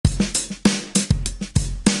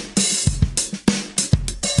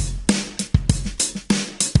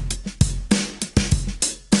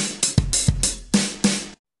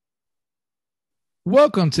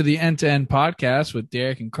Welcome to the End to End podcast with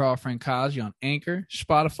Derek and Carl Francazi on Anchor,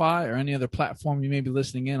 Spotify, or any other platform you may be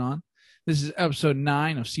listening in on. This is episode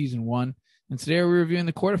 9 of season 1, and today we're reviewing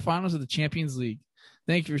the quarterfinals of the Champions League.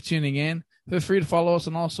 Thank you for tuning in. Feel free to follow us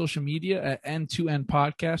on all social media at End2End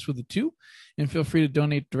Podcast with a 2, and feel free to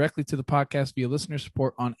donate directly to the podcast via listener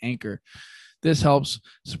support on Anchor. This helps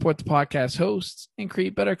support the podcast hosts and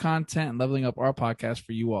create better content and leveling up our podcast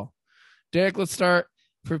for you all. Derek, let's start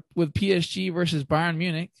with PSG versus Bayern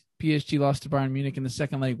Munich. PSG lost to Bayern Munich in the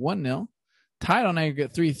second leg 1-0, tied on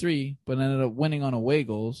aggregate 3-3, but ended up winning on away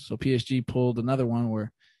goals. So PSG pulled another one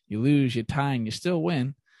where you lose, you tie, and you still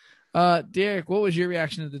win. Derek, what was your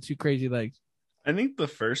reaction to the two crazy legs? I think the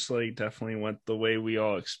first leg definitely went the way we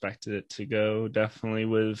all expected it to go, definitely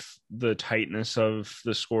with the tightness of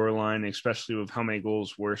the scoreline, especially with how many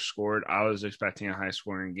goals were scored. I was expecting a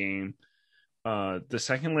high-scoring game. The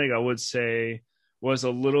second leg, I would say, was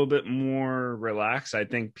a little bit more relaxed. I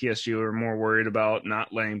think PSG were more worried about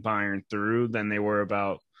not letting Bayern through than they were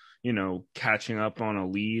about, catching up on a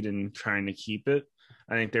lead and trying to keep it.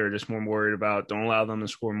 I think they were just more worried about don't allow them to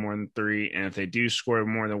score more than 3. And if they do score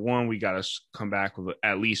more than 1, we got to come back with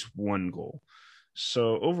at least 1 goal.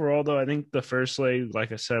 So overall, though, I think the first leg,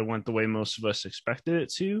 like I said, went the way most of us expected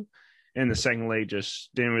it to. And the second leg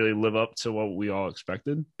just didn't really live up to what we all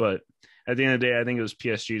expected. But at the end of the day, I think it was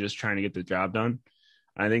PSG just trying to get the job done.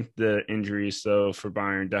 I think the injuries, though, for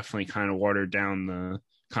Bayern definitely kind of watered down the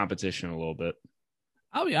competition a little bit.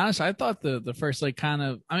 I'll be honest, I thought the first leg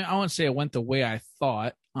I wouldn't say it went the way I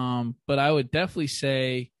thought, but I would definitely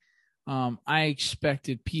say I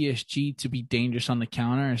expected PSG to be dangerous on the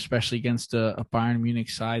counter, especially against a Bayern Munich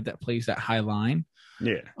side that plays that high line.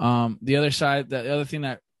 Yeah. The other side, the other thing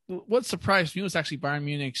what surprised me was actually Bayern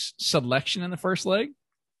Munich's selection in the first leg.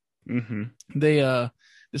 Mm-hmm. They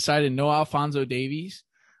decided no Alphonso Davies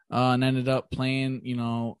and ended up playing,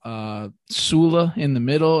 Sula in the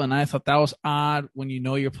middle. And I thought that was odd when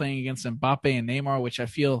you're playing against Mbappe and Neymar, which I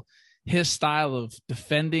feel his style of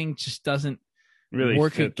defending just doesn't really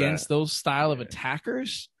work against those style of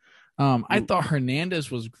attackers. I thought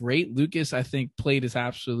Hernandez was great. Lucas, I think, played his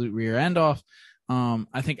absolute rear end off.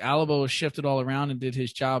 I think Alaba was shifted all around and did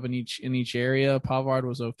his job in each area. Pavard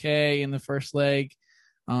was okay in the first leg.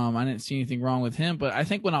 I didn't see anything wrong with him, but I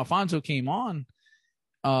think when Alfonso came on,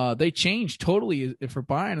 they changed totally for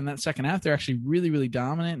Bayern in that second half. They're actually really, really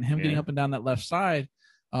dominant, and him getting up and down that left side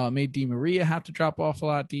made Di Maria have to drop off a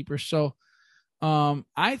lot deeper. So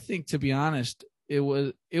I think, to be honest, it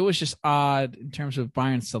was just odd in terms of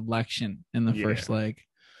Bayern's selection in the first leg.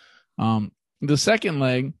 The second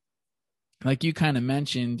leg, like you kind of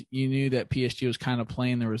mentioned, you knew that PSG was kind of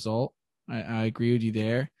playing the result. I agree with you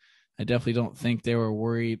there. I definitely don't think they were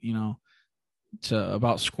worried,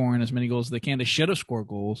 about scoring as many goals as they can. They should have scored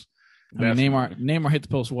goals. I mean, Neymar hit the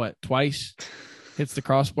post twice, hits the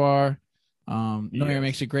crossbar. Neuer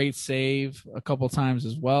makes a great save a couple times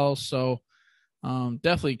as well. So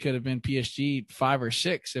definitely could have been PSG 5 or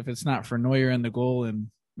 6 if it's not for Neuer in the goal and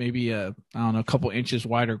maybe a couple inches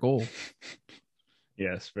wider goal.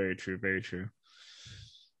 Yes, very true, very true.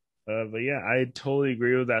 But yeah, I totally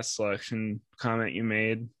agree with that selection comment you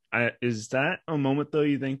made. Is that a moment, though,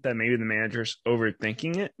 you think that maybe the manager's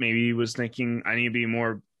overthinking it? Maybe he was thinking, I need to be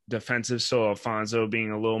more defensive, so Alfonso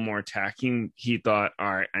being a little more attacking, he thought,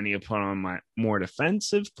 all right, I need to put on my more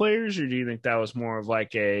defensive players? Or do you think that was more of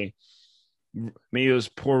like maybe it was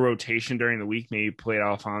poor rotation during the week? Maybe he played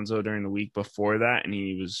Alfonso during the week before that, and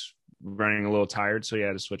he was running a little tired, so he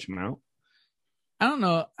had to switch him out? I don't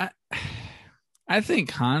know. I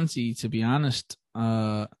think Hansi, to be honest,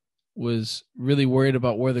 was really worried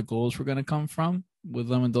about where the goals were going to come from with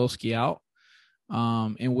Lewandowski out.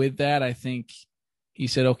 And with that, I think he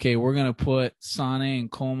said, okay, we're going to put Sane and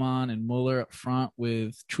Coman and Muller up front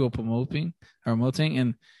with Choupo-Moting.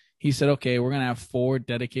 And he said, okay, we're going to have 4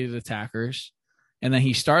 dedicated attackers. And then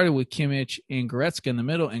he started with Kimmich and Goretzka in the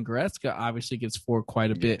middle, and Goretzka obviously gets forward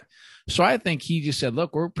quite a bit. So I think he just said,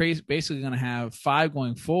 look, we're basically going to have 5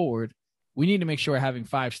 going forward. We need to make sure we're having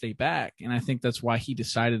 5 stay back. And I think that's why he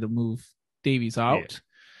decided to move Davies out.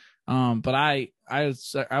 But I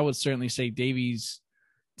would certainly say Davies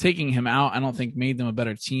taking him out, I don't think made them a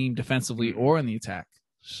better team defensively or in the attack.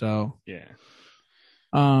 So, yeah.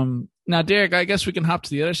 Now, Derek, I guess we can hop to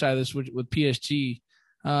the other side of this with PSG.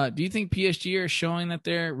 Do you think PSG are showing that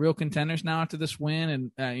they're real contenders now after this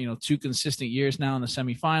win and, 2 consistent years now in the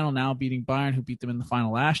semifinal, now beating Bayern, who beat them in the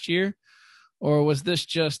final last year? Or was this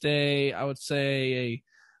just a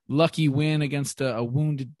lucky win against a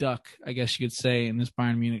wounded duck, I guess you could say, in this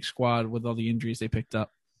Bayern Munich squad with all the injuries they picked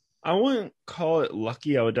up? I wouldn't call it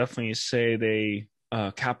lucky. I would definitely say they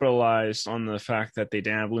capitalized on the fact that they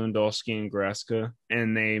didn't have Lewandowski and Goretzka,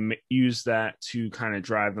 and they used that to kind of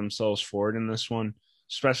drive themselves forward in this one,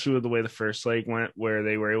 especially with the way the first leg went, where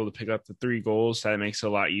they were able to pick up the 3 goals. That makes it a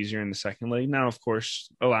lot easier in the second leg. Now, of course,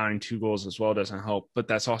 allowing 2 goals as well doesn't help, but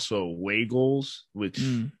that's also away goals, which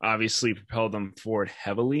obviously propelled them forward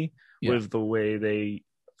heavily with the way they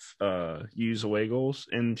use away goals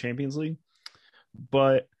in Champions League.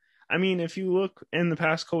 But I mean, if you look in the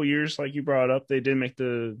past couple years, like you brought up, they did make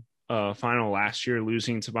the final last year,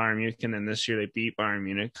 losing to Bayern Munich, and then this year they beat Bayern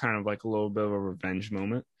Munich, kind of like a little bit of a revenge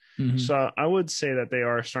moment. Mm-hmm. So I would say that they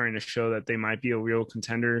are starting to show that they might be a real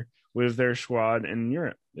contender with their squad in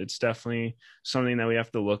Europe. It's definitely something that we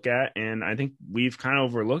have to look at, and I think we've kind of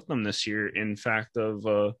overlooked them this year. In fact, at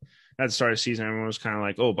the start of the season, everyone was kind of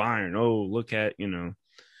like, "Oh, Bayern! Oh, look at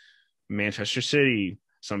Manchester City."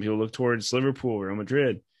 Some people look towards Liverpool, Real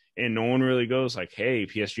Madrid. And no one really goes like, hey,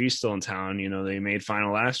 PSG's still in town. They made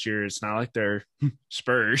final last year. It's not like they're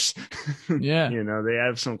Spurs. Yeah. They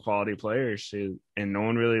have some quality players, and no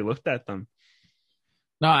one really looked at them.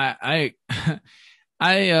 No, I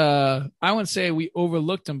wouldn't say we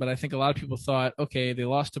overlooked them, but I think a lot of people thought, okay, they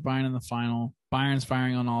lost to Bayern in the final. Bayern's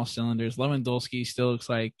firing on all cylinders. Lewandowski still looks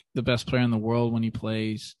like the best player in the world when he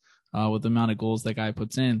plays, with the amount of goals that guy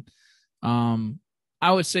puts in.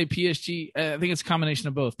 I would say PSG, I think it's a combination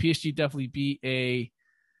of both. PSG definitely beat a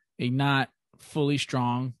not fully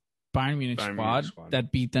strong Bayern Munich squad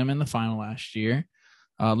that beat them in the final last year.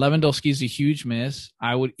 Lewandowski is a huge miss.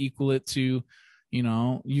 I would equal it to,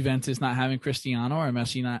 Juventus not having Cristiano or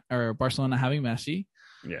Messi or Barcelona not having Messi.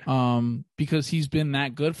 Yeah. Because he's been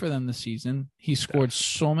that good for them this season. He scored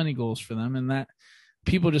so many goals for them, and that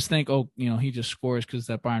people just think, oh, he just scores because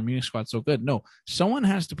that Bayern Munich squad's so good. No, someone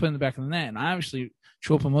has to put in the back of the net, and obviously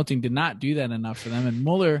Choupo-Moting did not do that enough for them, and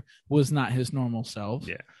Muller was not his normal self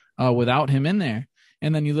without him in there.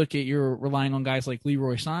 And then you look at, you're relying on guys like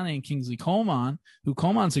Leroy Sané and Kingsley Coman, who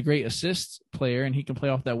Coman's a great assist player, and he can play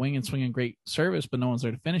off that wing and swing in great service, but no one's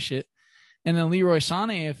there to finish it. And then Leroy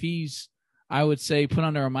Sané, if he's, I would say, put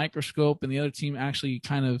under a microscope and the other team actually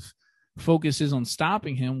kind of focuses on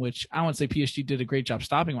stopping him, which I wouldn't say PSG did a great job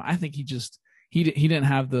stopping him. I think he didn't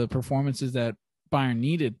have the performances that Bayern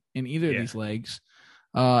needed in either of these legs.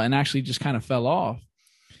 And actually just kind of fell off.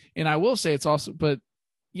 And I will say it's also, but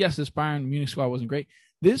yes, this Bayern Munich squad wasn't great.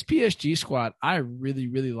 This PSG squad, I really,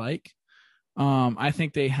 really like. I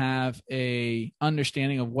think they have a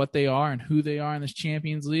understanding of what they are and who they are in this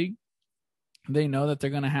Champions League. They know that they're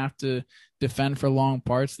going to have to defend for long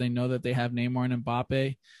parts. They know that they have Neymar and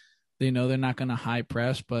Mbappe. They know they're not going to high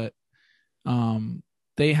press, but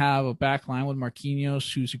they have a back line with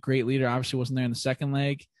Marquinhos, who's a great leader. Obviously wasn't there in the second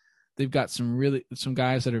leg. They've got some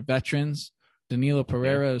guys that are veterans. Danilo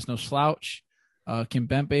Pereira is no slouch.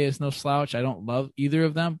 Kimpembe is no slouch. I don't love either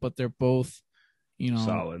of them, but they're both,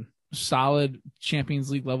 solid Champions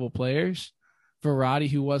League level players. Verratti,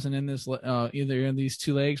 who wasn't in this either in these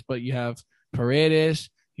 2 legs, but you have Paredes,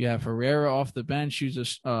 you have Herrera off the bench,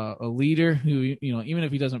 who's a leader who, even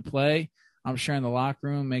if he doesn't play, I'm sure in the locker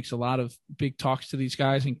room makes a lot of big talks to these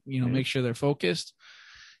guys and, make sure they're focused.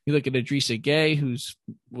 You look at Idrissa Gueye,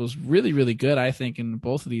 was really, really good, I think, in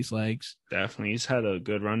both of these legs. Definitely. He's had a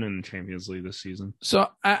good run in the Champions League this season. So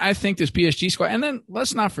I think this PSG squad, and then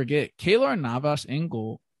let's not forget, Keylor Navas in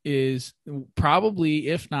goal is probably,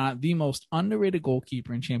 if not the most underrated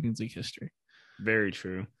goalkeeper in Champions League history. Very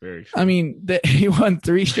true. Very true. I mean, he won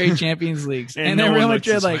 3 straight Champions Leagues. and then Real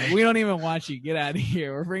Madrid, we don't even want you. Get out of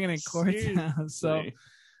here. We're bringing in courts now. So...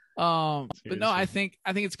 but no, I think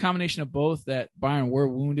it's a combination of both, that Bayern were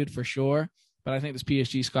wounded for sure, but I think this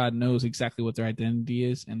PSG squad knows exactly what their identity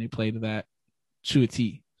is, and they play to that to a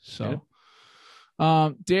T. So,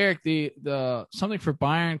 Derek, the something for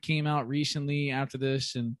Bayern came out recently after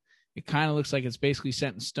this, and it kind of looks like it's basically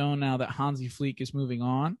set in stone now that Hansi Flick is moving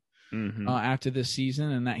on after this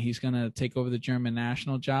season, and that he's going to take over the German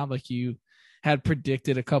national job, like you had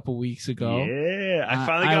predicted a couple weeks ago. Yeah, I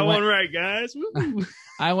finally got one right, guys.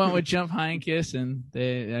 I went with Jupp Heynckes, and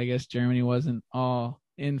I guess Germany wasn't all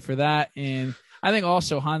in for that. And I think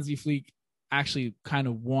also Hansi Flick actually kind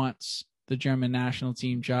of wants the German national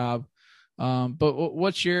team job. But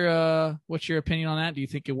what's your opinion on that? Do you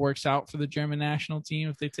think it works out for the German national team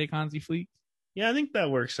if they take Hansi Flick? Yeah, I think that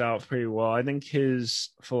works out pretty well. I think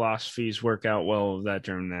his philosophies work out well with that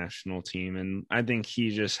German national team, and I think he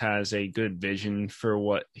just has a good vision for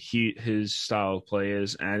what his style of play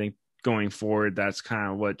is. And I think going forward, that's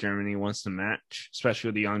kind of what Germany wants to match, especially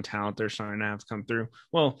with the young talent they're starting to have come through.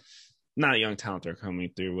 Well, not young talent they're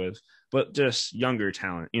coming through with, but just younger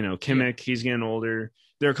talent. You know, Yeah. Kimmich, he's getting older.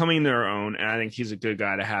 They're coming their own, and I think he's a good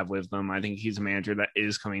guy to have with them. I think he's a manager that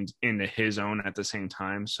is coming into his own at the same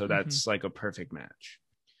time, so that's like a perfect match.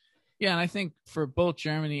 Yeah, and I think for both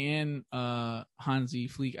Germany and Hansi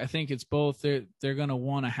Flick, I think it's both. They're going to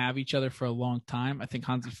want to have each other for a long time. I think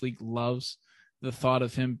Hansi Flick loves the thought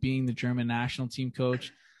of him being the German national team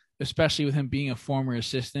coach, especially with him being a former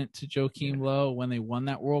assistant to Joachim Low when they won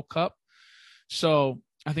that World Cup. So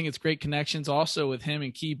I think it's great connections also with him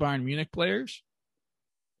and key Bayern Munich players.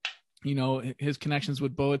 You know, his connections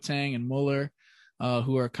with Boateng and Muller,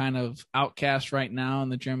 who are kind of outcast right now in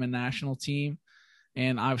the German national team.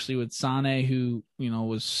 And obviously with Sane, who, you know,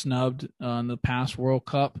 was snubbed in the past World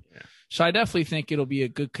Cup. Yeah. So I definitely think it'll be a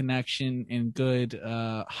good connection and good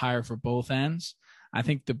hire for both ends. I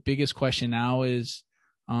think the biggest question now is,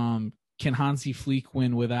 can Hansi Flick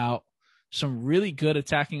win without some really good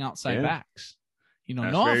attacking outside backs? You know,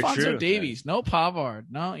 no Alphonso Davies, no Pavard,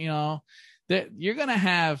 no, you know, that you're going to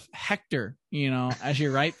have Hector, you know, as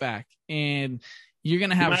your right back, and you're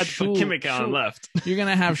going to have Schul left. You're going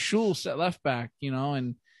to have Schul set left back, you know,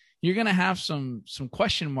 and you're going to have some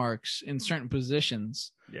question marks in certain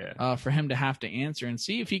positions for him to have to answer, and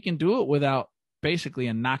see if he can do it without basically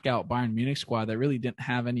a knockout Bayern Munich squad that really didn't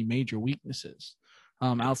have any major weaknesses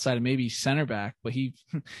outside of maybe center back, but he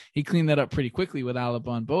cleaned that up pretty quickly with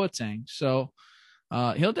Alaba and Boateng. So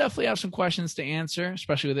he'll definitely have some questions to answer,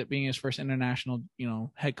 especially with it being his first international, you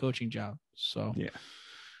know, head coaching job. So yeah.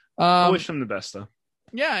 I wish him the best, though.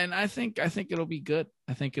 Yeah, and I think it'll be good.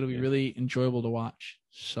 I think it'll be really enjoyable to watch.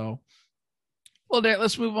 So, well, there.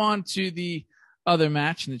 Let's move on to the other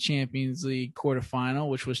match in the Champions League quarterfinal,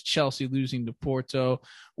 which was Chelsea losing to Porto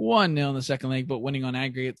 1-0 in the second leg, but winning on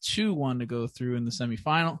aggregate 2-1 to go through in the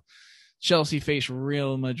semifinal. Chelsea face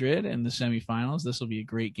Real Madrid in the semifinals. This will be a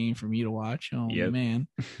great game for me to watch. Oh man,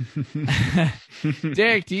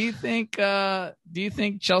 Derek, do you think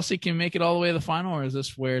Chelsea can make it all the way to the final, or is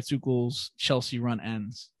this where Tuchel's Chelsea run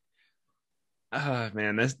ends?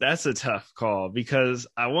 Man, that's a tough call, because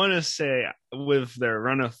I want to say with their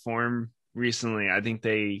run of form recently, I think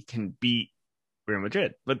they can beat Real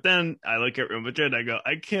Madrid. But then I look at Real Madrid, I go,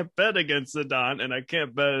 I can't bet against Zidane, and I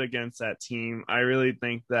can't bet against that team.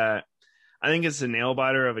 I think it's a nail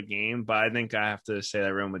biter of a game, but I think I have to say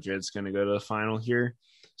that Real Madrid's going to go to the final here.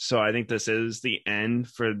 So I think this is the end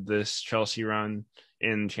for this Chelsea run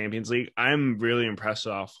in Champions League. I'm really impressed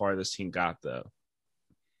with how far this team got, though.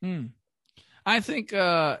 I think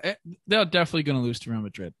they're definitely going to lose to Real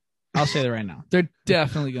Madrid. I'll say that right now. They're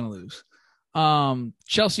definitely going to lose.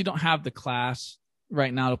 Chelsea don't have the class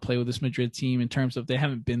right now to play with this Madrid team in terms of they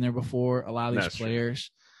haven't been there before. A lot of these players.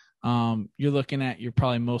 You're looking at your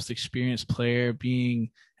probably most experienced player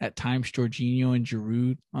being at times Jorginho and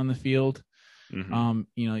Giroud on the field. Mm-hmm.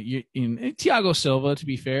 You know, you're in Thiago Silva, to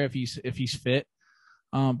be fair, if he's fit.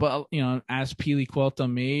 But you know,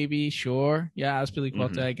 Azpilicueta maybe, sure, yeah,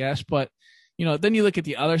 Azpilicueta, I guess. But you know, then you look at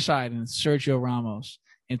the other side and Sergio Ramos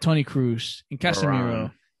and Toni Kroos and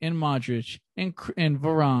Casemiro and Modric and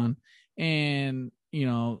Varane and, you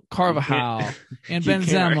know, Carvajal and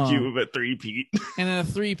Benzema, a three-peat. and a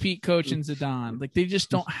three-peat coach in Zidane. Like, they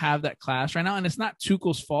just don't have that class right now. And it's not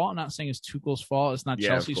Tuchel's fault. I'm not saying it's Tuchel's fault. It's not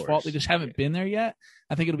Chelsea's fault. They just haven't been there yet.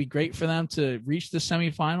 I think it'll be great for them to reach the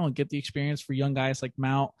semifinal and get the experience for young guys like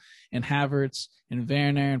Mount and Havertz and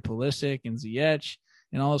Werner and Pulisic and Ziyech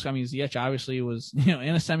and all those. I mean, Ziyech obviously was, you know,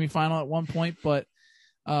 in a semifinal at one point, but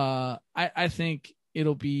I think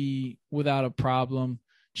it'll be without a problem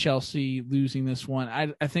Chelsea losing this one.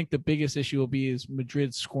 I think the biggest issue will be is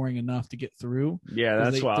Madrid scoring enough to get through. Yeah,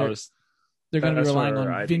 that's what I was. They're going to be relying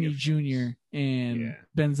on Vinny Jr. and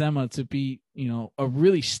Benzema to beat, you know, a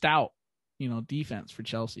really stout, you know, defense for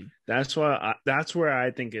Chelsea. That's where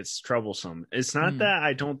I think it's troublesome. It's not that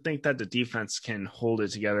I don't think that the defense can hold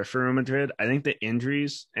it together for Real Madrid. I think the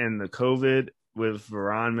injuries and the COVID with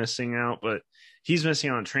Varane missing out, but he's missing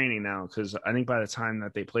out on training now because I think by the time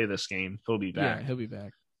that they play this game, he'll be back. Yeah, he'll be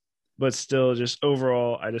back. But still, just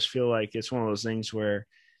overall, I just feel like it's one of those things where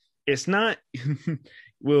it's not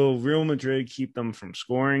will Real Madrid keep them from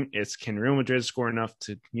scoring? It's can Real Madrid score enough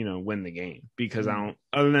to, you know, win the game? Because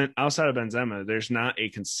outside of Benzema, there's not a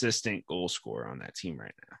consistent goal scorer on that team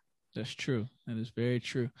right now. That's true. That is very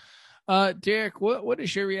true. Derek, what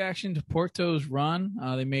is your reaction to Porto's run?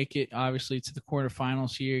 They make it obviously to the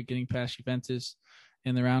quarterfinals here, getting past Juventus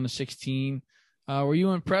in the round of 16. Were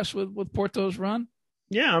you impressed with Porto's run?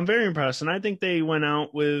 Yeah, I'm very impressed, and I think they went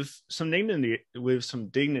out with some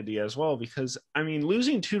dignity as well. Because I mean,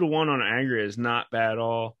 losing 2-1 on aggregate is not bad at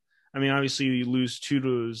all. I mean, obviously you lose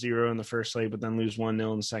 2-0 in the first leg, but then lose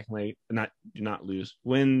 1-0 in the second leg. Not lose,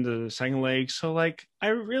 win the second leg. So like, I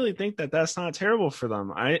really think that that's not terrible for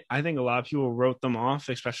them. I think a lot of people wrote them off,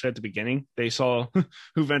 especially at the beginning. They saw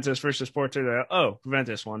Juventus versus Porto. They're like, oh,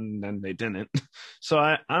 Juventus won, and then they didn't. So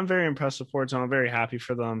I'm very impressed with Porto. I'm very happy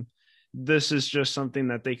for them. This is just something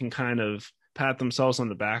that they can kind of pat themselves on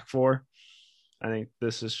the back for. I think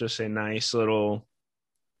this is just a nice little,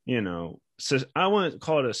 I wouldn't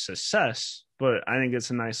call it a success, but I think it's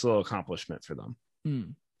a nice little accomplishment for them.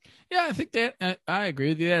 Yeah, I think that I agree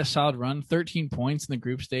with you. They had a solid run. 13 points in the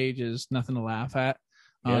group stage is nothing to laugh at,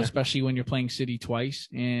 especially when you're playing City twice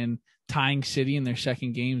and tying City in their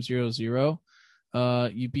second game 0-0.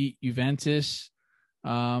 You beat Juventus,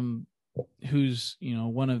 who's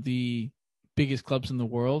one of the biggest clubs in the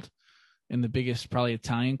world and the biggest probably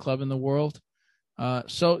Italian club in the world.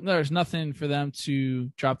 So there's nothing for them to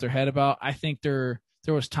drop their head about. I think there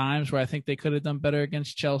was times where I think they could have done better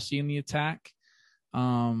against Chelsea in the attack.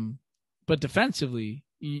 But defensively,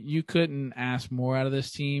 you couldn't ask more out of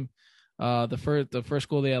this team. The first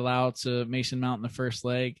goal they allowed to Mason Mount in the first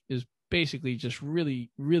leg is basically just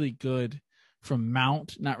really, really good from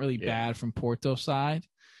Mount, not really bad from Porto's side.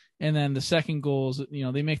 And then the second goal is,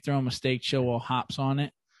 they make their own mistake. Chilwell hops on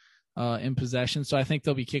it. In possession. So I think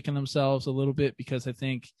they'll be kicking themselves a little bit, because I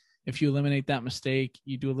think if you eliminate that mistake,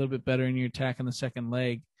 you do a little bit better in your attack in the second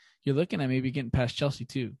leg, you're looking at maybe getting past Chelsea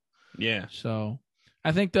too. Yeah. So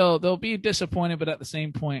I think they'll be disappointed, but at the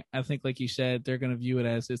same point, I think, like you said, they're going to view it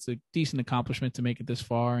as it's a decent accomplishment to make it this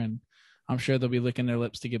far, and I'm sure they'll be licking their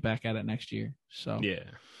lips to get back at it next year. So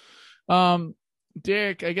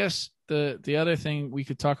Derek, I guess the other thing we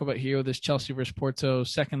could talk about here with this Chelsea versus Porto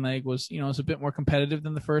second leg was, it's a bit more competitive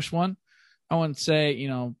than the first one. I wouldn't say,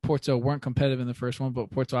 Porto weren't competitive in the first one,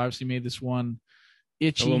 but Porto obviously made this one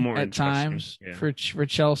itchy at times for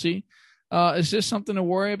Chelsea. Is this something to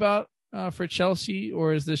worry about for Chelsea,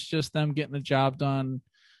 or is this just them getting the job done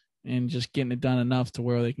and just getting it done enough to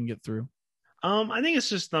where they can get through? I think it's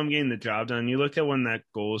just them getting the job done. You look at when that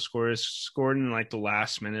goal is scored in like the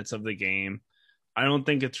last minutes of the game. I don't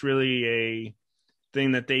think it's really a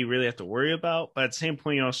thing that they really have to worry about. But at the same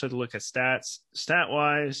point, you also have to look at stats.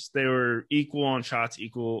 Stat-wise, they were equal on shots,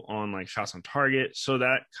 equal on like shots on target. So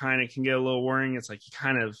that kind of can get a little worrying. It's like you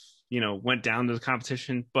kind of, went down to the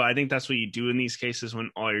competition. But I think that's what you do in these cases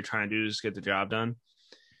when all you're trying to do is get the job done.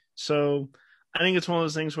 So I think it's one of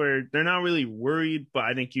those things where they're not really worried, but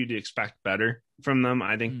I think you'd expect better from them.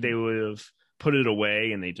 I think they would have put it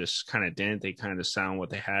away, and they just kind of didn't. They kind of sound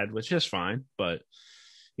what they had, which is fine. But,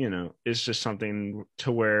 it's just something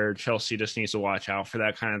to where Chelsea just needs to watch out for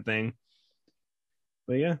that kind of thing.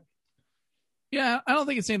 But yeah. Yeah, I don't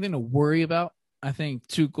think it's anything to worry about. I think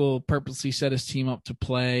Tuchel purposely set his team up to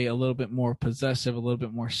play a little bit more possessive, a little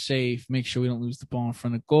bit more safe, make sure we don't lose the ball in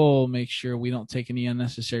front of goal, make sure we don't take any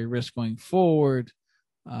unnecessary risk going forward,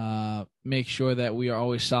 make sure that we are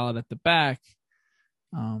always solid at the back.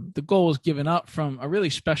 The goal was given up from a really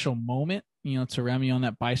special moment. Taremi on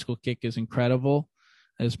that bicycle kick is incredible,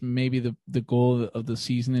 as maybe the goal of the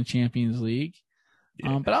season in Champions League.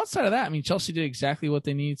 Yeah. But outside of that, I mean, Chelsea did exactly what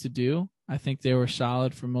they needed to do. I think they were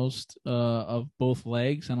solid for most of both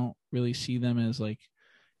legs. I don't really see them as like,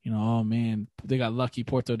 oh man, they got lucky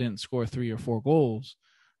Porto didn't score 3 or 4 goals.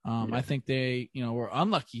 I think they, were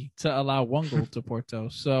unlucky to allow 1 goal to Porto.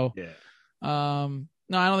 So, no,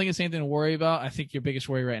 I don't think it's anything to worry about. I think your biggest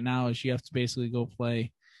worry right now is you have to basically go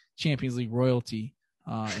play Champions League royalty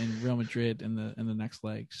in Real Madrid in the next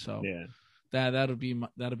leg. So that'll be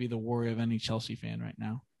the worry of any Chelsea fan right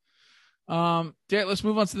now. Derek, let's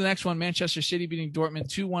move on to the next one. Manchester City beating Dortmund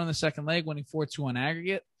 2-1 in the second leg, winning 4-2 on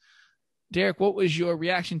aggregate. Derek, what was your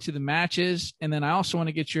reaction to the matches? And then I also want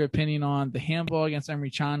to get your opinion on the handball against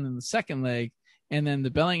Emre Can in the second leg, and then the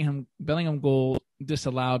Bellingham goal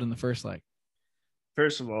disallowed in the first leg.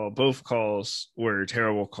 First of all, both calls were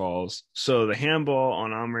terrible calls. So the handball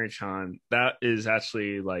on Emre Can, that is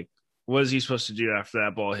actually like, what is he supposed to do after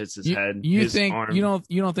that ball hits his head? You don't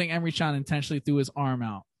think Emre Can intentionally threw his arm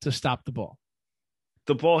out to stop the ball?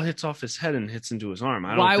 The ball hits off his head and hits into his arm.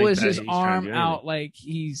 Why was his arm out like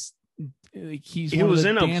he's one of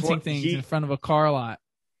the dancing things in front of a car lot?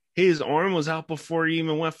 His arm was out before he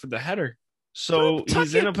even went for the header. So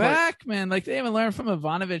he's in a back, man. Like they haven't learned from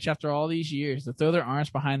Ivanovic after all these years to throw their arms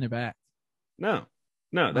behind their back. No,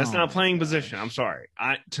 that's not playing position. I'm sorry.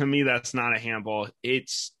 To me, that's not a handball.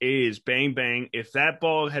 It is bang bang. If that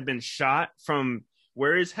ball had been shot from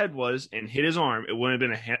where his head was and hit his arm, it wouldn't have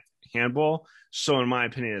been a handball. So in my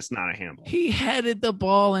opinion, it's not a handball. He headed the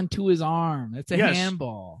ball into his arm. It's a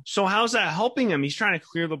handball. So how's that helping him? He's trying to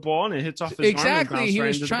clear the ball and it hits off his arm. Exactly. He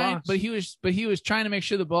was trying, but he was trying to make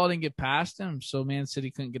sure the ball didn't get past him, so Man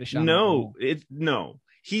City couldn't get a shot. No.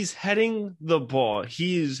 He's heading the ball.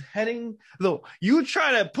 He's heading you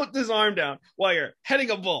try to put this arm down while you're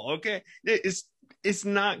heading a ball, okay? It's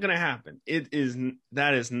not gonna happen.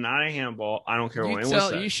 That is not a handball. I don't care what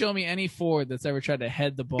anyone says. You show me any forward that's ever tried to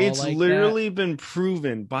head the ball. It's like literally been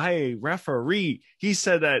proven by a referee. He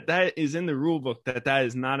said that is in the rule book that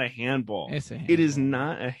is not a handball. It's a handball. It is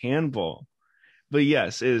not a handball. But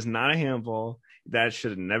yes, it is not a handball. That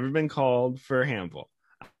should have never been called for a handball.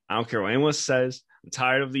 I don't care what anyone says. I'm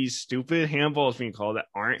tired of these stupid handballs being called that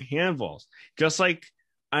aren't handballs. Just like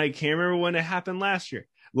I can't remember when it happened last year.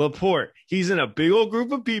 Laporte, he's in a big old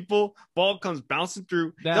group of people. Ball comes bouncing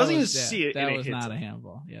through. Doesn't even see it. That was not a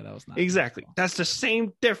handball. Yeah, that was not exactly. That's the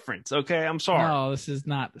same difference. Okay, I'm sorry. No, this is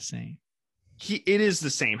not the same. It is the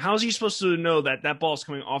same. How is he supposed to know that ball is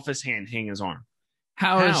coming off his hand, hitting his arm?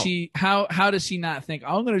 How does he not think,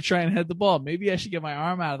 I'm going to try and head the ball? Maybe I should get my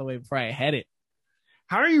arm out of the way before I head it.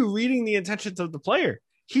 How are you reading the intentions of the player?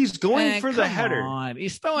 He's going for the header. On.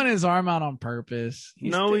 He's throwing his arm out on purpose. He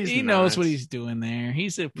knows what he's doing there.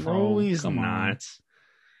 He's a pro. No, he's not.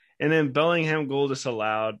 And then Bellingham goal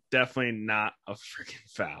disallowed. Definitely not a freaking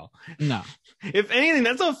foul. No. If anything,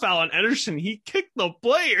 that's a foul on Ederson. He kicked the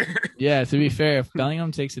player. Yeah, to be fair, if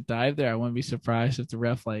Bellingham takes a dive there, I wouldn't be surprised if the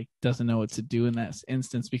ref doesn't know what to do in that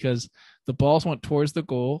instance, because the balls went towards the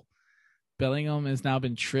goal. Bellingham has now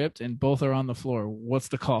been tripped and both are on the floor. What's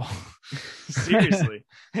the call? Seriously.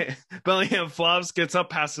 Bellingham flops, gets up,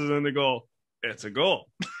 passes in the goal. It's a goal.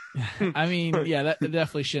 I mean, yeah, that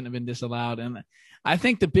definitely shouldn't have been disallowed. And I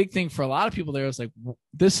think the big thing for a lot of people there was like,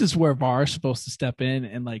 this is where VAR is supposed to step in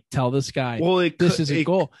and tell this guy, this is a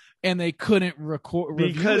goal. And they couldn't record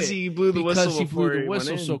because he blew the whistle. He blew the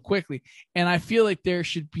whistle so quickly. And I feel like there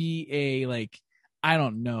should be a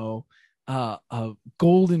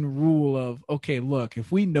golden rule of, okay, look,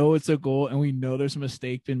 if we know it's a goal and we know there's a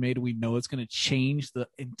mistake been made, we know it's going to change the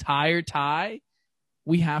entire tie,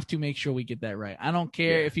 we have to make sure we get that right. I don't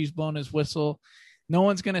care if he's blown his whistle. No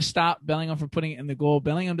one's going to stop Bellingham from putting it in the goal.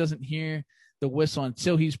 Bellingham doesn't hear the whistle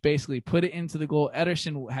until he's basically put it into the goal.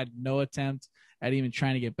 Ederson had no attempt at even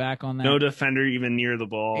trying to get back on that. No defender even near the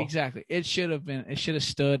ball. Exactly. It should have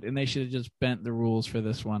stood, and they should have just bent the rules for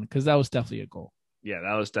this one, because that was definitely a goal. Yeah,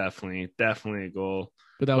 that was definitely a goal.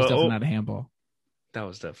 But that was definitely not a handball. That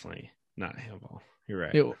was definitely not a handball. You're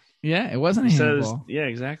right. It wasn't a handball. Yeah,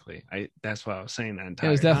 exactly. That's why I was saying that entire time.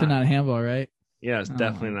 It was definitely not a handball, right? Yeah, it's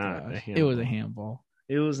definitely not a handball. It was a handball.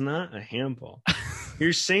 It was not a handball.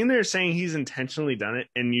 You're saying he's intentionally done it,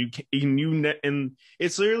 and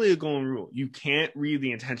it's literally a golden rule. You can't read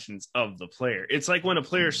the intentions of the player. It's like when a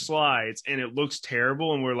player slides and it looks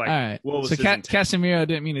terrible, and we're like, all right. What was so Casemiro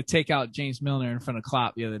didn't mean to take out James Milner in front of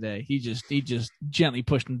Klopp the other day. He just gently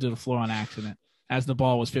pushed him to the floor on accident as the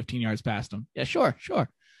ball was 15 yards past him. Yeah, sure.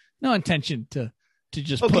 No intention to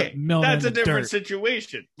just put Milner that's in the a different dirt.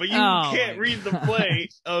 situation, but you can't read the play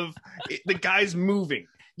of the guy's moving.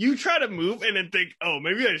 You try to move and then think, oh,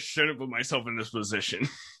 maybe I shouldn't put myself in this position.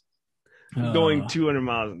 Going 200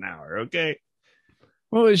 miles an hour, okay?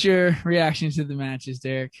 What was your reaction to the matches,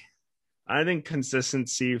 Derek? I think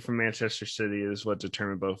consistency from Manchester City is what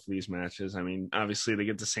determined both of these matches. I mean, obviously they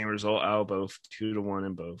get the same result out, both 2-1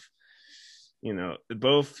 in both.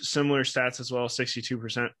 Both similar stats as well,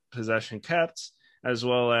 62% possession kept, as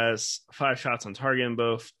well as 5 shots on target in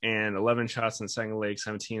both and 11 shots in the second leg,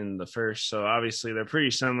 17 in the first. So obviously they're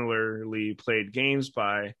pretty similarly played games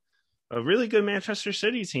by a really good Manchester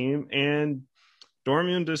City team, and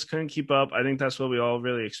Dortmund just couldn't keep up. I think that's what we all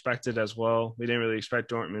really expected as well. We didn't really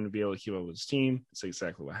expect Dortmund to be able to keep up with his team. That's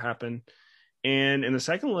exactly what happened. And in the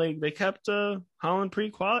second leg, they kept Haaland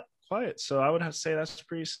pretty quiet. So I would have to say that's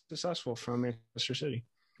pretty successful from Manchester City.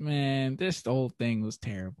 Man, this whole thing was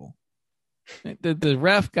terrible. The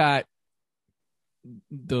ref got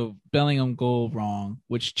the Bellingham goal wrong,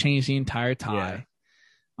 which changed the entire tie.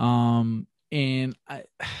 Yeah. And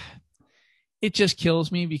it just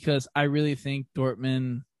kills me because I really think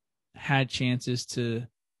Dortmund had chances to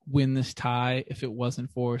win this tie if it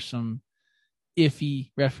wasn't for some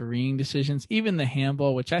iffy refereeing decisions. Even the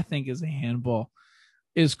handball, which I think is a handball,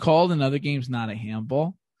 is called in other games not a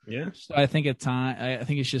handball. Yeah. So I think I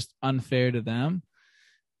think it's just unfair to them.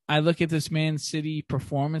 I look at this Man City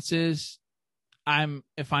performances.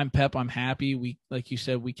 If I'm Pep, I'm happy. We, like you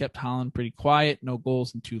said, we kept Haaland pretty quiet, no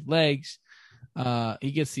goals in 2 legs.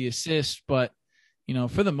 He gets the assist, but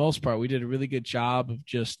for the most part, we did a really good job of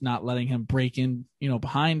just not letting him break in,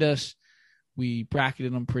 behind us. We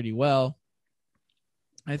bracketed him pretty well.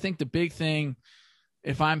 I think the big thing,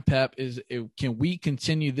 if I'm Pep, is can we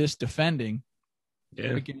continue this defending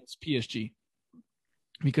against PSG?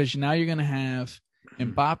 Because now you're going to have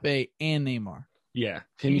Mbappe and Neymar. Yeah.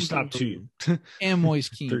 Can you stop 2? And Moise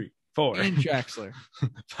Kean. 3, 4. And Draxler.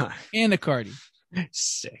 5. And Icardi.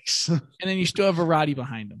 6. And then you still have Verratti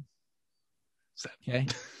behind him. 7. Okay.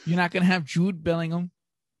 You're not going to have Jude Bellingham.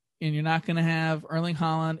 And you're not going to have Erling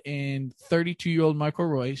Haaland and 32-year-old Michael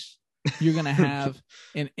Royce. You're going to have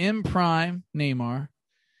an in-prime Neymar,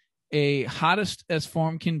 a hottest as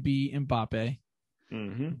form can be Mbappe,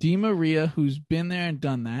 Di Maria, who's been there and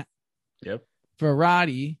done that. Yep.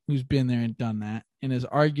 Verratti, who's been there and done that, and is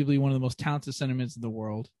arguably one of the most talented center mids in the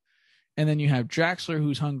world. And then you have Draxler,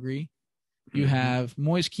 who's hungry. You have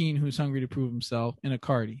Moise Kean, who's hungry to prove himself, and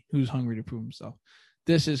Icardi, who's hungry to prove himself.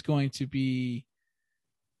 This is going to be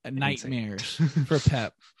nightmares for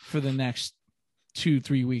Pep for the next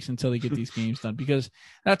 2-3 weeks until they get these games done, because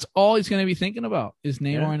that's all he's going to be thinking about is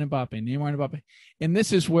Neymar and Mbappe. And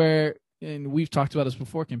this is where, and we've talked about this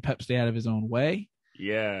before, can Pep stay out of his own way?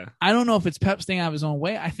 Yeah. I don't know if it's Pep staying out of his own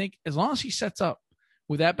way. I think as long as he sets up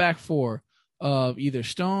with that back four of either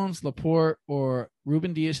Stones, Laporte, or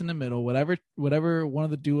Ruben Diaz in the middle, whatever one of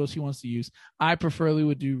the duos he wants to use, I preferably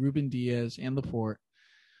would do Ruben Diaz and Laporte.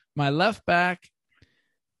 My left back,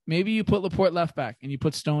 maybe you put Laporte left back and you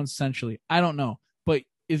put Stones centrally. I don't know, but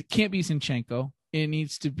it can't be Zinchenko. It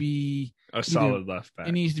needs to be a solid left back.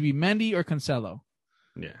 It needs to be Mendy or Cancelo.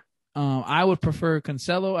 Yeah. I would prefer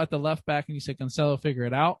Cancelo at the left back, and you say Cancelo, figure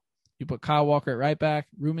it out. You put Kyle Walker at right back,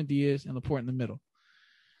 Ruben Diaz, and Laporte in the middle.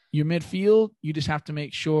 Your midfield, you just have to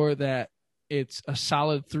make sure that it's a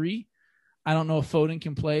solid 3. I don't know if Foden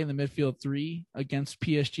can play in the midfield 3 against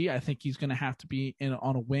PSG. I think he's going to have to be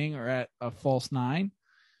on a wing or at a false 9.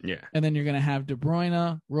 Yeah. And then you're going to have De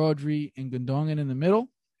Bruyne, Rodri, and Gundogan in the middle.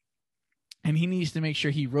 And he needs to make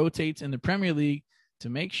sure he rotates in the Premier League to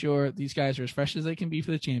make sure these guys are as fresh as they can be for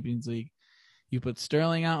the Champions League. You put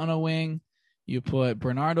Sterling out on a wing, you put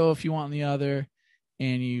Bernardo if you want on the other,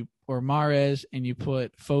 or Mahrez, and you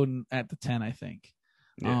put Foden at the 10, I think.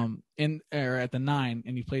 Yeah. Or at the 9,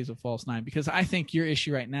 and he plays a false 9. Because I think your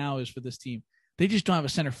issue right now is for this team, they just don't have a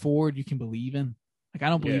center forward you can believe in. Like, I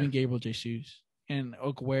don't believe in Gabriel Jesus. And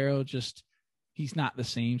Aguero, he's not the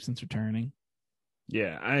same since returning.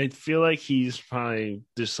 Yeah, I feel like he's probably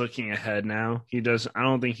just looking ahead now. I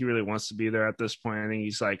don't think he really wants to be there at this point. I think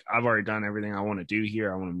he's like, I've already done everything I want to do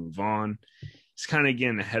here. I want to move on. He's kind of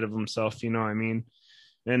getting ahead of himself, you know what I mean?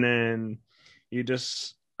 And then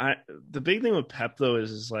the big thing with Pep, though,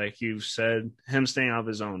 is like you said, him staying out of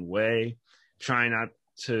his own way, trying not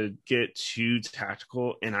to get too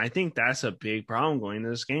tactical. And I think that's a big problem going into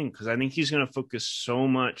this game, because I think he's going to focus so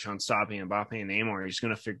much on stopping Mbappe and Neymar. He's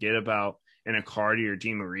going to forget about an Icardi or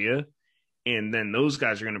Di Maria. And then those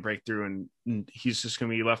guys are going to break through, and he's just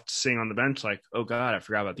going to be left sitting on the bench like, oh, God, I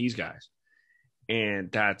forgot about these guys.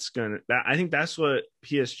 And I think that's what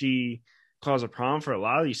PSG cause a problem for a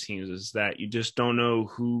lot of these teams, is that you just don't know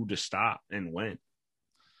who to stop and when.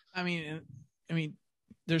 I mean,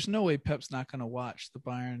 there's no way Pep's not going to watch the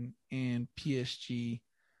Bayern and PSG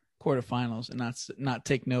quarterfinals and not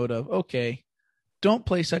take note of, okay, don't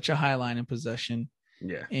play such a high line in possession.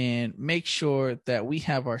 Yeah. And make sure that we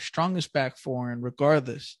have our strongest back four, and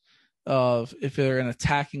regardless of if they're an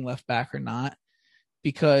attacking left back or not,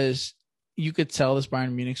 because you could tell this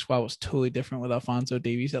Bayern Munich squad was totally different with Alphonso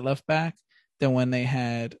Davies at left back than when they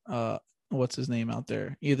had what's his name out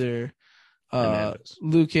there, either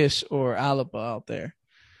Lucas or Alaba out there.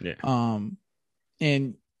 Yeah.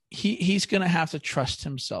 And he's gonna have to trust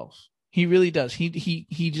himself. He really does.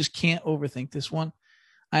 He just can't overthink this one.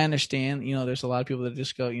 I understand, there's a lot of people that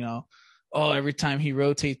just go, oh, every time he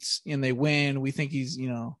rotates and they win, we think he's,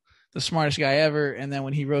 the smartest guy ever. And then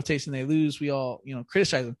when he rotates and they lose, we all,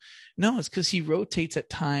 criticize him. No, it's because he rotates at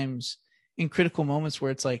times in critical moments where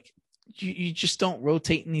it's like, you just don't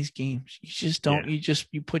rotate in these games. You just don't. Yeah.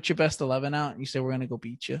 You put your best 11 out and you say, we're going to go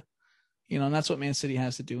beat you. And that's what Man City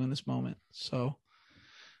has to do in this moment. So,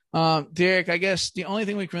 Derek, I guess the only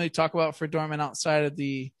thing we can really talk about for Dortmund outside of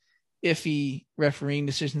the iffy refereeing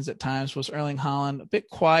decisions at times was Erling Haaland. A bit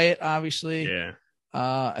quiet, obviously. Yeah.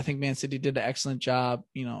 I think Man City did an excellent job,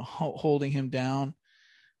 holding him down.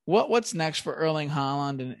 What's next for Erling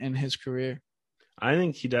Haaland and his career? I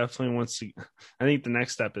think he definitely wants to. I think the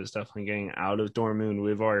next step is definitely getting out of Dortmund.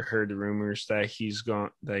 We've already heard the rumors that he's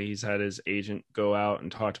had his agent go out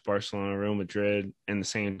and talk to Barcelona, Real Madrid in the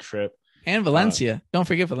same trip, and Valencia. Don't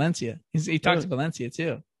forget Valencia. He talked to Valencia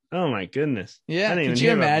too. Oh my goodness. Yeah. Could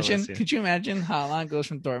you imagine? Could you imagine Haaland goes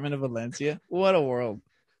from Dortmund to Valencia? What a world.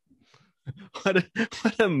 What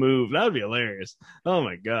a move. That would be hilarious. Oh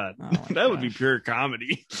my god. That would be pure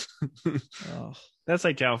comedy. Oh. That's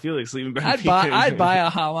like Cal Felix leaving Benfica. I'd buy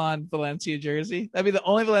a Haaland Valencia jersey. That'd be the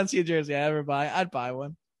only Valencia jersey I ever buy. I'd buy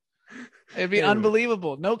one. It'd be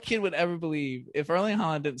unbelievable. No kid would ever believe if Erling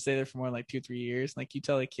Haaland didn't stay there for more than like 2-3 years. Like, you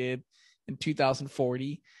tell a kid in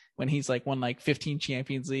 2040 when he's like won like 15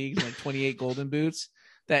 Champions Leagues and like 28 Golden Boots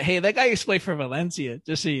that, hey, that guy used to play for Valencia.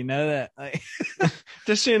 Just so you know that. Like,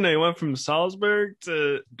 just so you know, he went from Salzburg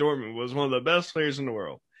to Dortmund, was one of the best players in the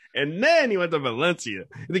world. And then he went to Valencia.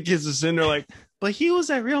 The kids are sitting there like, but he was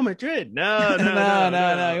at Real Madrid. No.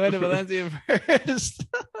 He went to Valencia first.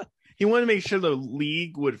 He wanted to make sure the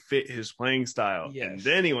league would fit his playing style. Yes. And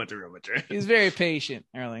then he went to Real Madrid. He's very patient,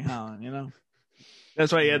 Erling Haaland, you know?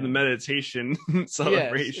 That's why he had the meditation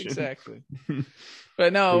celebration. Yes, exactly.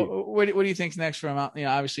 But no, what do you think's next for him? You know,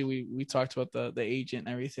 obviously we talked about the agent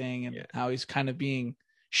and everything and how he's kind of being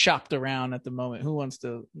shopped around at the moment. Who wants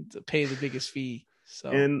to pay the biggest fee? So,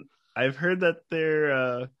 and I've heard that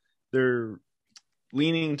they're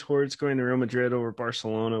leaning towards going to Real Madrid over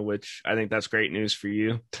Barcelona, which I think that's great news for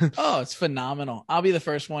you. Oh, it's phenomenal. I'll be the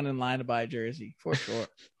first one in line to buy a jersey for sure.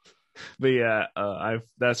 But yeah,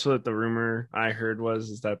 that's what the rumor I heard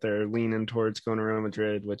is that they're leaning towards going to Real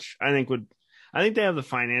Madrid, which I think they have the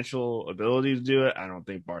financial ability to do it. I don't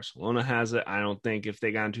think Barcelona has it. I don't think if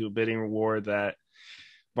they got into a bidding war that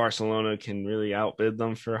Barcelona can really outbid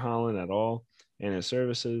them for Haaland at all and his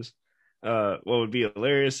services. What would be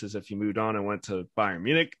hilarious is if he moved on and went to Bayern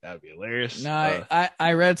Munich. That would be hilarious. No,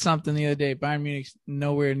 I read something the other day. Bayern Munich's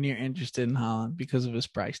nowhere near interested in Haaland because of his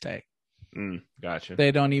price tag. Gotcha.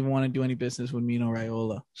 They don't even want to do any business with Mino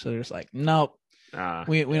Raiola. So they're just like, nope.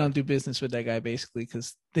 We don't do business with that guy, basically,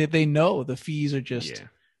 because they know the fees are just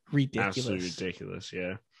ridiculous. Absolutely ridiculous,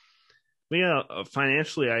 yeah. But yeah,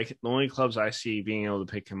 financially, the only clubs I see being able to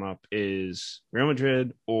pick him up is Real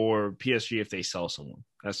Madrid or PSG if they sell someone.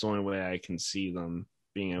 That's the only way I can see them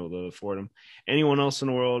being able to afford him. Anyone else in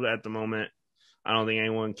the world at the moment, I don't think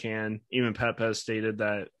anyone can. Even Pep has stated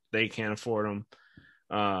that they can't afford him.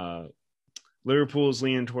 Liverpool's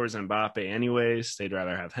leaning towards Mbappe anyways. They'd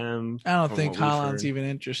rather have him. I don't think Haaland's even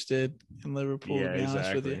interested in Liverpool, to be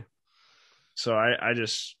honest with you. So I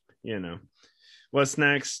just, what's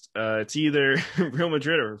next? It's either Real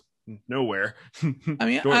Madrid or nowhere. I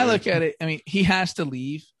mean, I look at it. I mean, he has to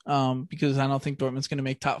leave because I don't think Dortmund's going to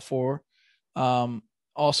make top 4.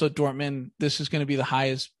 Also, Dortmund, this is going to be the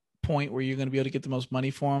highest point where you're going to be able to get the most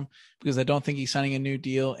money for him because I don't think he's signing a new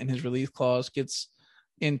deal and his release clause gets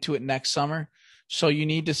into it next summer. So you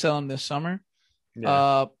need to sell him this summer.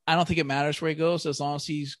 Yeah. I don't think it matters where he goes as long as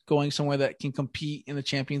he's going somewhere that can compete in the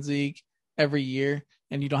Champions League every year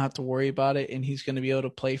and you don't have to worry about it. And he's going to be able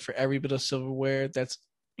to play for every bit of silverware that's,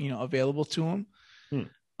 available to him.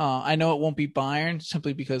 I know it won't be Bayern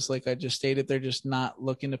simply because, like I just stated, they're just not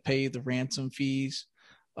looking to pay the ransom fees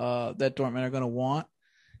that Dortmund are going to want.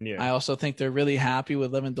 Yeah. I also think they're really happy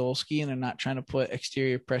with Lewandowski and they're not trying to put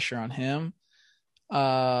exterior pressure on him.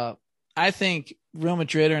 I think Real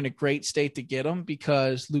Madrid are in a great state to get him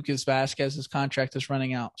because Lucas Vazquez's contract is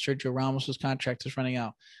running out. Sergio Ramos's contract is running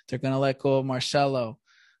out. They're going to let go of Marcelo.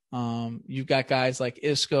 You've got guys like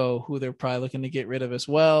Isco who they're probably looking to get rid of as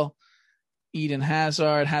well. Eden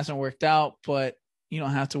Hazard hasn't worked out, but you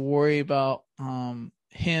don't have to worry about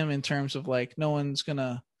him in terms of like no one's going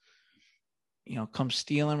to come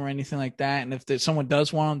steal him or anything like that. And if someone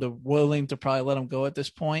does want him, they're willing to probably let him go at this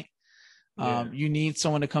point. You need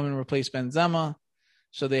someone to come and replace Benzema.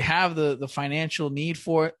 So they have the financial need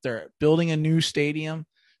for it. They're building a new stadium.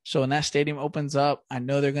 So when that stadium opens up, I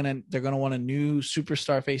know they're gonna want a new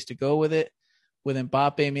superstar face to go with it. With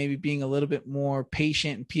Mbappe maybe being a little bit more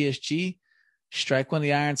patient in PSG, strike when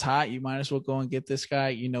the iron's hot. You might as well go and get this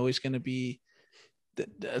guy. He's going to be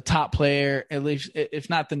the top player, at least if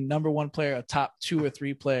not the number 1 player, a top 2 or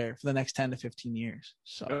 3 player for the next 10 to 15 years.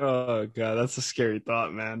 So, oh god, that's a scary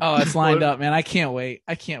thought, man. Oh, it's lined up, man. I can't wait.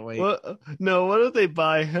 What if they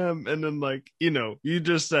buy him and then you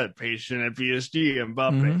just said patient at PSG and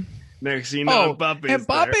Mbappe. Mm-hmm. Next,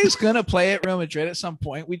 Mbappe's going to play at Real Madrid at some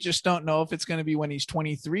point. We just don't know if it's going to be when he's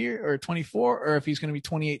 23 or 24 or if he's going to be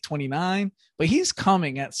 28, 29. But he's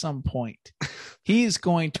coming at some point. He's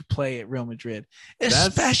going to play at Real Madrid,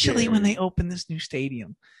 especially when they open this new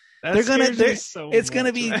stadium. It's going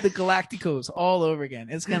to be the Galacticos all over again.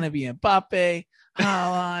 It's going to be Mbappe,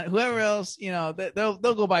 Haaland, whoever else.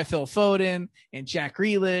 They'll go buy Phil Foden and Jack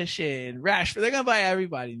Grealish and Rashford. They're going to buy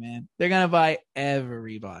everybody, man. They're going to buy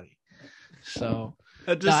everybody. So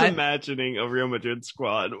Just imagining a Real Madrid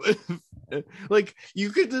squad with, like, you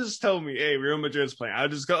could just tell me, hey, Real Madrid's playing. I'll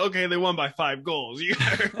just go, okay, they won by 5 goals. You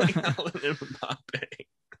got Erling Haaland and Mbappe.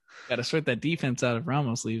 Got to sort that defense out of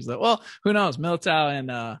Ramos leaves, though. Well, who knows? Militao and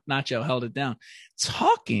Nacho held it down.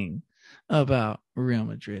 Talking about Real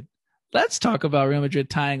Madrid, let's talk about Real Madrid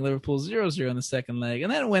tying Liverpool 0-0 in the second leg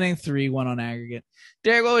and then winning 3-1 on aggregate.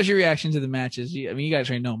 Derek, what was your reaction to the matches? I mean, you guys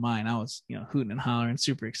already know mine. I was, hooting and hollering,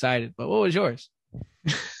 super excited. But what was yours?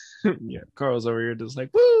 Yeah, Carl's over here just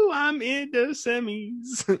like, woo, I'm in the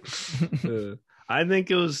semis. I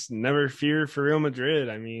think it was never fear for Real Madrid.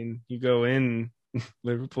 I mean, you go in,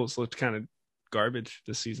 Liverpool's looked kind of garbage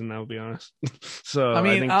this season, I'll be honest. So I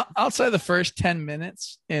think outside the first 10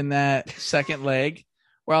 minutes in that second leg,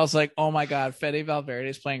 where I was like, oh my God, Fede Valverde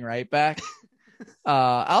is playing right back.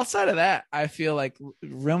 Outside of that, I feel like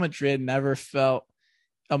Real Madrid never felt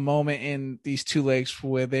a moment in these 2 legs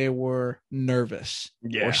where they were nervous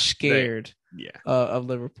or scared of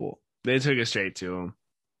Liverpool. They took it straight to them.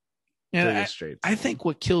 And I think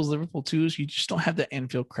what kills Liverpool too is you just don't have the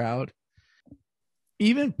Anfield crowd.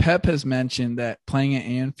 Even Pep has mentioned that playing at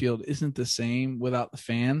Anfield isn't the same without the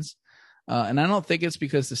fans. And I don't think it's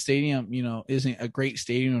because the stadium, isn't a great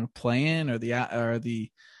stadium to play in, or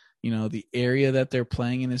the area that they're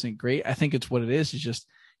playing in isn't great. I think it's what it is. It's just,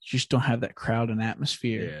 you just don't have that crowd and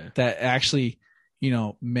atmosphere that actually,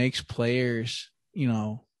 makes players,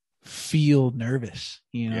 feel nervous,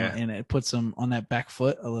 and it puts them on that back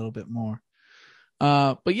foot a little bit more.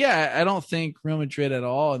 But yeah, I don't think Real Madrid at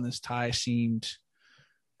all in this tie seemed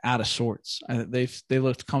out of sorts. They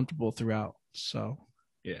looked comfortable throughout. So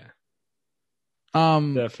yeah.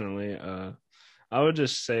 Definitely. I would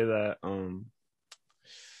just say that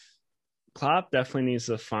Klopp definitely needs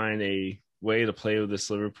to find a way to play with this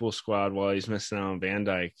Liverpool squad while he's missing out on Van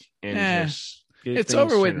Dijk, and it's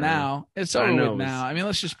over with now. It's over with now. I mean,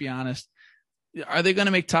 let's just be honest. Are they going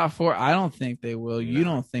to make top 4? I don't think they will. No. You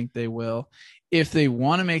don't think they will. If they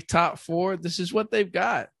want to make top 4, this is what they've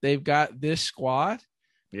got. They've got this squad.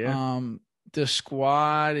 Yeah. The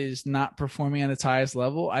squad is not performing at its highest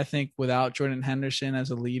level. I think without Jordan Henderson as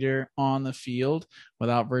a leader on the field,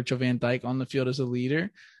 without Virgil van Dijk on the field as a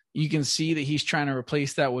leader, you can see that he's trying to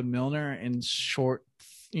replace that with Milner in short,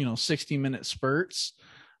 60-minute spurts,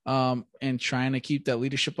 and trying to keep that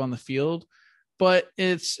leadership on the field. But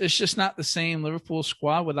it's just not the same Liverpool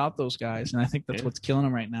squad without those guys, and I think that's what's killing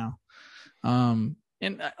them right now. And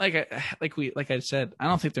like I said, I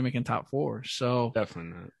don't think they're making top 4. So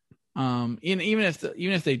definitely not. Even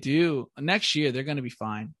if they do next year, they're going to be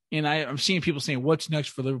fine. And I'm seeing people saying, "What's next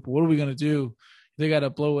for Liverpool? What are we going to do? They got to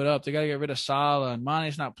blow it up. They got to get rid of Salah, and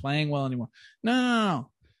Mane's not playing well anymore." No.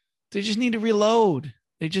 They just need to reload.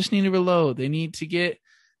 They need to get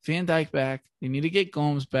Van Dijk back. They need to get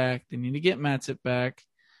Gomes back. They need to get Matip back.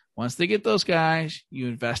 Once they get those guys, you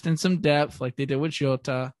invest in some depth like they did with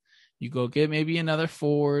Jota. You go get maybe another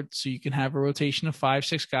forward so you can have a rotation of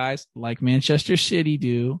 5-6 guys like Manchester City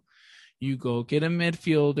do. You go get a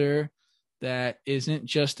midfielder that isn't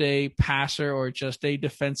just a passer or just a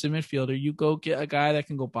defensive midfielder. You go get a guy that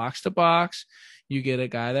can go box to box. You get a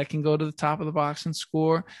guy that can go to the top of the box and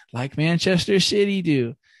score like Manchester City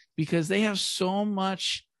do, because they have so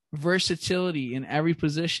much versatility in every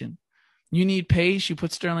position. You need pace, you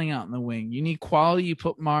put Sterling out in the wing. You need quality, you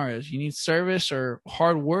put Mahrez. You need service or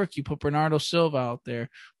hard work, you put Bernardo Silva out there.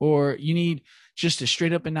 Or you need just a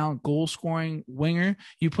straight up and down goal scoring winger,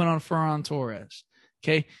 you put on Ferran Torres.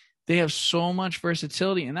 Okay. They have so much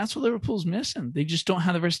versatility, and that's what Liverpool's missing. They just don't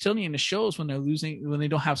have the versatility, and it shows when they're losing, when they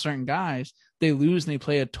don't have certain guys. They lose and they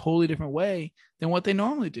play a totally different way than what they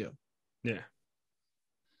normally do. Yeah.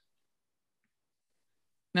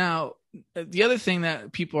 Now, the other thing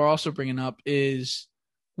that people are also bringing up is,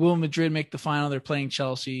 will Madrid make the final? They're playing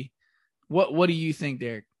Chelsea. What do you think,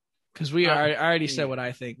 Derek? Because I already said what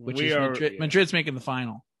I think, which is Madrid's making the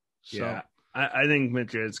final. So. Yeah, I think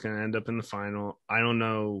Madrid's going to end up in the final. I don't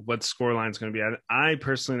know what scoreline is going to be. I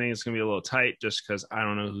personally think it's going to be a little tight just because I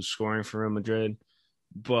don't know who's scoring for Real Madrid.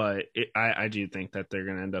 But I do think that they're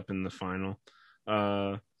going to end up in the final.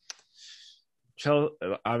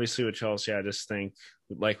 Obviously with Chelsea, I just think,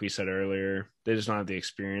 like we said earlier, they just don't have the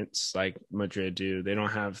experience like Madrid do. They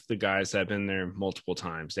don't have the guys that have been there multiple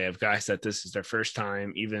times. They have guys that this is their first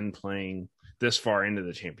time even playing this far into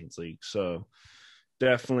the Champions League. So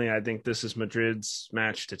definitely, I think this is Madrid's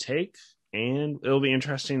match to take, and it'll be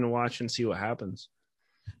interesting to watch and see what happens.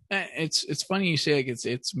 It's funny you say like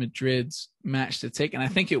it's Madrid's match to take, and I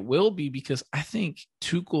think it will be, because I think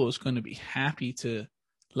Tuchel is going to be happy to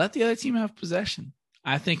let the other team have possession.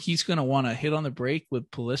 I think he's going to want to hit on the brake with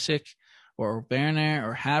Pulisic or Werner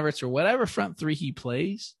or Havertz or whatever front three he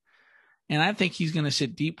plays. And I think he's going to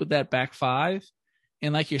sit deep with that back five.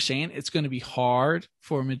 And like you're saying, it's going to be hard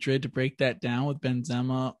for Madrid to break that down with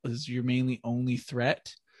Benzema as your mainly only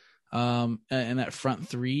threat. And that front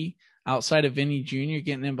three, outside of Vinny Jr.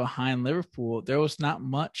 getting in behind Liverpool, there was not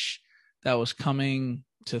much that was coming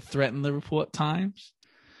to threaten Liverpool at times.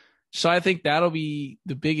 So I think that'll be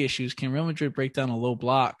the big issues. Can Real Madrid break down a low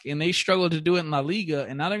block? And they struggled to do it in La Liga,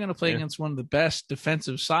 and now they're going to play against one of the best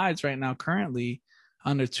defensive sides right now currently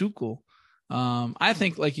under Tuchel. I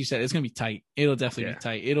think, like you said, it's going to be tight. It'll definitely be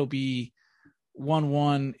tight. It'll be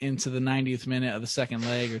 1-1 into the 90th minute of the second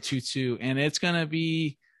leg or 2-2, and it's going to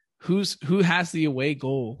be who has the away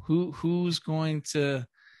goal, who's going to,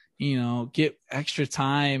 get extra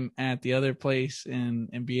time at the other place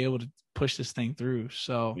and be able to push this thing through.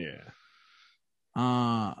 So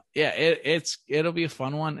it'll be a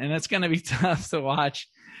fun one, and it's going to be tough to watch.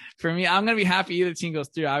 For me, I'm going to be happy either team goes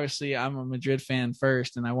through. Obviously, I'm a Madrid fan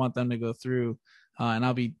first, and I want them to go through. And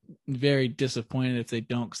I'll be very disappointed if they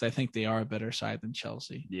don't, because I think they are a better side than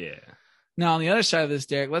Chelsea. Yeah. Now, on the other side of this,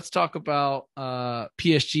 Derek, let's talk about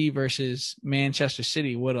PSG versus Manchester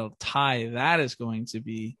City. What a tie that is going to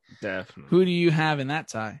be. Definitely. Who do you have in that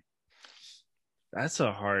tie? That's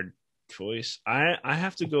a hard choice. I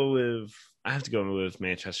have to go with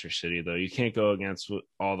Manchester City, though. You can't go against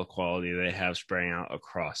all the quality they have spraying out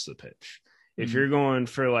across the pitch. If you're going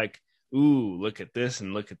for like, ooh, look at this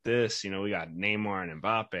and look at this, we got Neymar and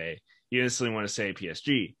Mbappe, you instantly want to say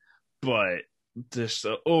PSG. But just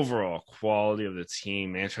the overall quality of the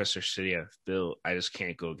team Manchester City have built, I just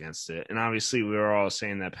can't go against it. And obviously, we were all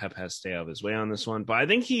saying that Pep has to stay out of his way on this one, but I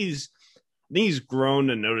think he's grown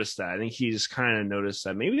to notice that. I think he's kind of noticed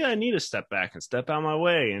that maybe I need to step back and step out of my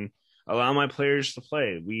way and allow my players to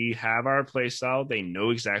play. We have our play style. They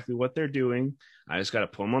know exactly what they're doing. I just got to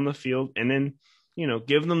put them on the field and then,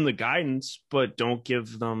 give them the guidance, but don't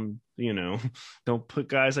give them, don't put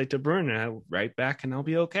guys like De Bruyne right back and I'll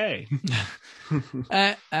be okay.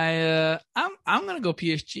 I'm going to go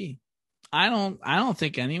PSG. I don't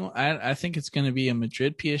think anyone, I think it's going to be a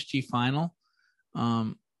Madrid PSG final.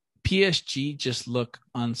 PSG just look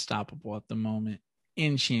unstoppable at the moment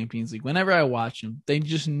in Champions League. Whenever I watch them, they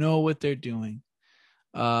just know what they're doing.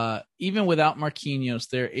 Even without Marquinhos,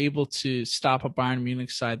 they're able to stop a Bayern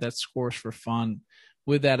Munich side that scores for fun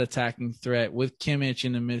with that attacking threat, with Kimmich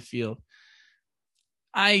in the midfield.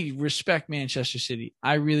 I respect Manchester City.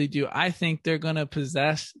 I really do. I think they're going to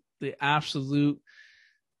possess the absolute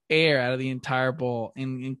air out of the entire ball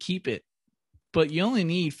and keep it. But you only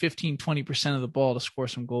need 15-20% of the ball to score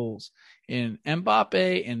some goals. And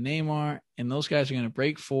Mbappe and Neymar and those guys are going to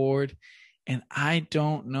break forward. And I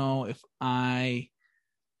don't know if I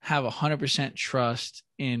have 100% trust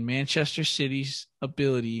in Manchester City's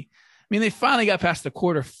ability. I mean, they finally got past the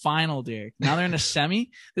quarterfinal, Derek. Now they're in a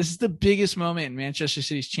semi. This is the biggest moment in Manchester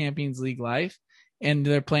City's Champions League life, and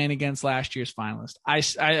they're playing against last year's finalist. I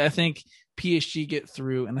think PSG get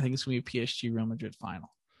through, and I think it's going to be a PSG Real Madrid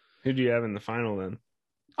final. Who do you have in the final then?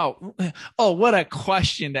 Oh, what a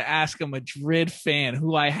question to ask a Madrid fan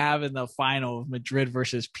who I have in the final of Madrid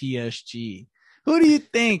versus PSG. Who do you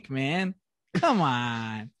think, man? Come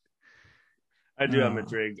on. I do have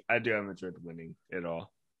Madrid. I do have Madrid winning it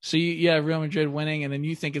all. So you have Real Madrid winning, and then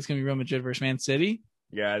you think it's going to be Real Madrid versus Man City?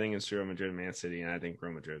 Yeah, I think it's Real Madrid and Man City, and I think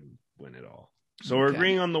Real Madrid win it all. So we're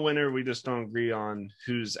agreeing on the winner. We just don't agree on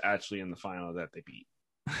who's actually in the final that they beat.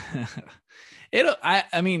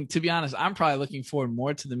 I mean, to be honest, I'm probably looking forward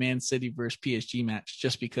more to the Man City versus PSG match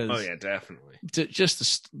just because. Oh yeah, definitely.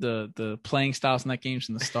 Just the playing styles in that game's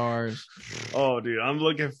and the stars. Oh, dude, I'm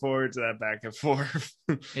looking forward to that back and forth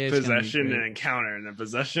possession and encounter, and then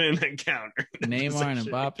possession and encounter. Neymar and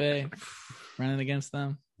Mbappe running against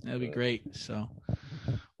them. That'll be great. So,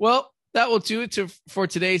 well, that will do it for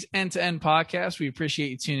today's end-to-end podcast. We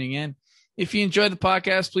appreciate you tuning in. If you enjoyed the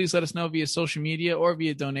podcast, please let us know via social media or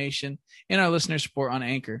via donation in our listener support on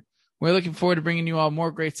Anchor. We're looking forward to bringing you all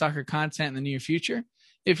more great soccer content in the near future.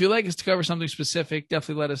 If you'd like us to cover something specific,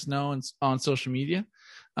 definitely let us know on social media.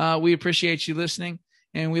 We appreciate you listening,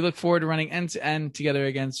 and we look forward to running end-to-end together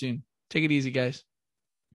again soon. Take it easy, guys.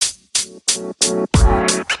 You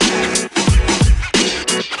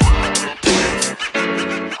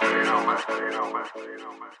know,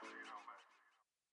 man.